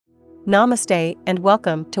Namaste and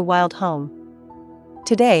welcome to Wild Home.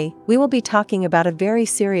 Today, we will be talking about a very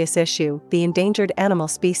serious issue, the endangered animal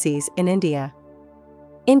species in India.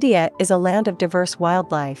 India is a land of diverse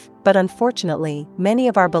wildlife, but unfortunately, many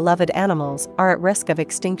of our beloved animals are at risk of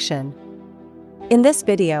extinction. In this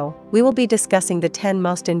video, we will be discussing the 10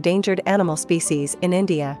 most endangered animal species in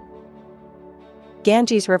India.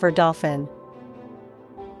 Ganges River Dolphin.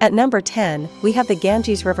 At number 10, we have the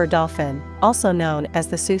Ganges River Dolphin, also known as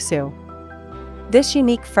the Susu. This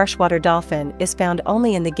unique freshwater dolphin is found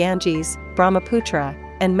only in the Ganges, Brahmaputra,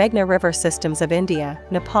 and Meghna river systems of India,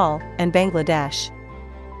 Nepal, and Bangladesh.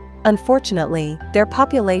 Unfortunately, their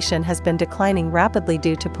population has been declining rapidly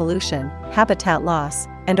due to pollution, habitat loss,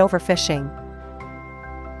 and overfishing.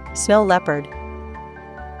 Snow Leopard.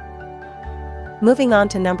 Moving on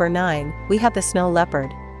to number 9, we have the Snow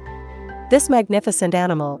Leopard. This magnificent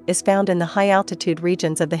animal is found in the high-altitude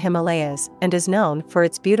regions of the Himalayas and is known for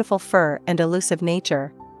its beautiful fur and elusive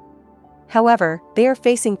nature. However, they are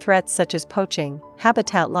facing threats such as poaching,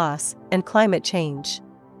 habitat loss, and climate change.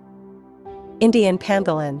 Indian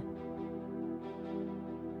Pangolin.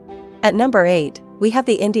 At number 8, we have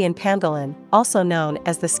the Indian Pangolin, also known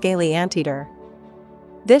as the scaly anteater.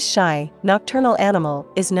 This shy, nocturnal animal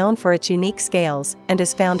is known for its unique scales and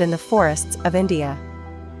is found in the forests of India.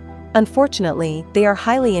 Unfortunately, they are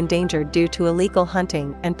highly endangered due to illegal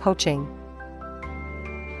hunting and poaching.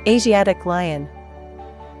 Asiatic Lion.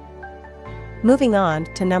 Moving on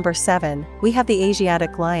to number 7, we have the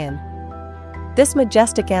Asiatic Lion. This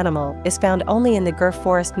majestic animal is found only in the Gir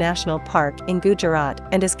Forest National Park in Gujarat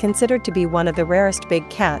and is considered to be one of the rarest big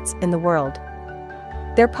cats in the world.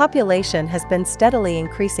 Their population has been steadily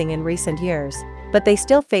increasing in recent years, but they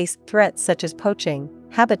still face threats such as poaching,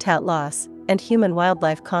 habitat loss, and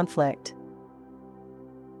human-wildlife conflict.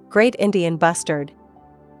 Great Indian Bustard.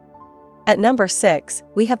 At number 6,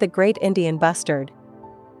 we have the Great Indian Bustard.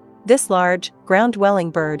 This large,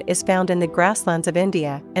 ground-dwelling bird is found in the grasslands of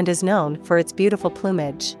India and is known for its beautiful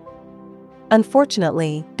plumage.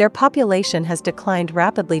 Unfortunately, their population has declined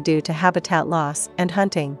rapidly due to habitat loss and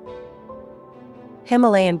hunting.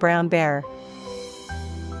 Himalayan Brown Bear.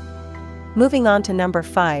 Moving on to number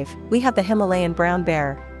 5, we have the Himalayan Brown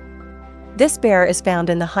Bear. This bear is found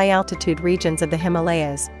in the high-altitude regions of the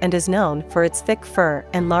Himalayas and is known for its thick fur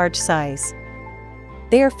and large size.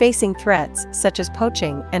 They are facing threats such as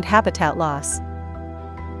poaching and habitat loss.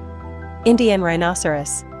 Indian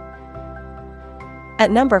Rhinoceros.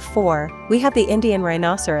 At number 4, we have the Indian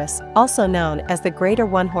Rhinoceros, also known as the greater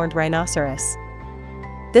one-horned rhinoceros.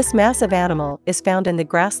 This massive animal is found in the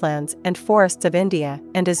grasslands and forests of India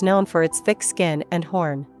and is known for its thick skin and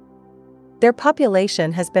horn. Their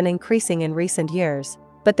population has been increasing in recent years,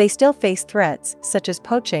 but they still face threats such as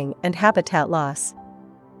poaching and habitat loss.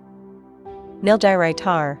 Nilgiri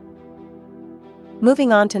Tahr.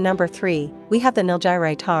 Moving on to number 3, we have the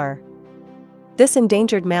Nilgiri Tahr. This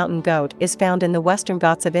endangered mountain goat is found in the Western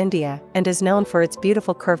Ghats of India and is known for its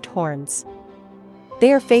beautiful curved horns.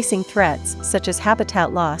 They are facing threats such as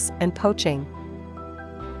habitat loss and poaching.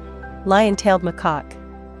 Lion-tailed macaque.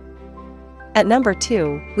 At number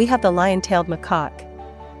 2, we have the lion-tailed macaque.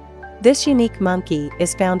 This unique monkey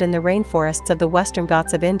is found in the rainforests of the Western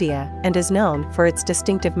Ghats of India and is known for its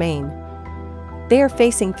distinctive mane. They are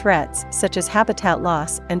facing threats such as habitat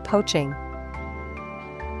loss and poaching.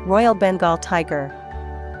 Royal Bengal Tiger.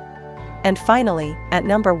 And finally, at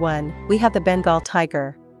number 1, we have the Bengal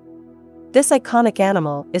Tiger. This iconic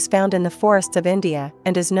animal is found in the forests of India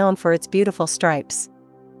and is known for its beautiful stripes.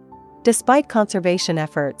 Despite conservation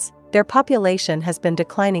efforts, their population has been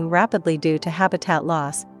declining rapidly due to habitat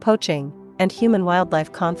loss, poaching, and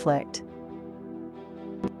human-wildlife conflict.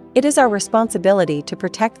 It is our responsibility to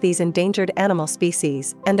protect these endangered animal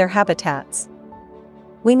species and their habitats.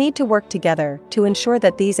 We need to work together to ensure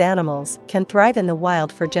that these animals can thrive in the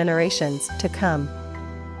wild for generations to come.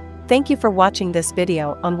 Thank you for watching this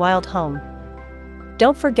video on Wild Home.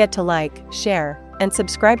 Don't forget to like, share, and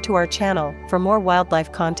subscribe to our channel for more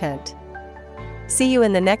wildlife content. See you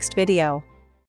in the next video.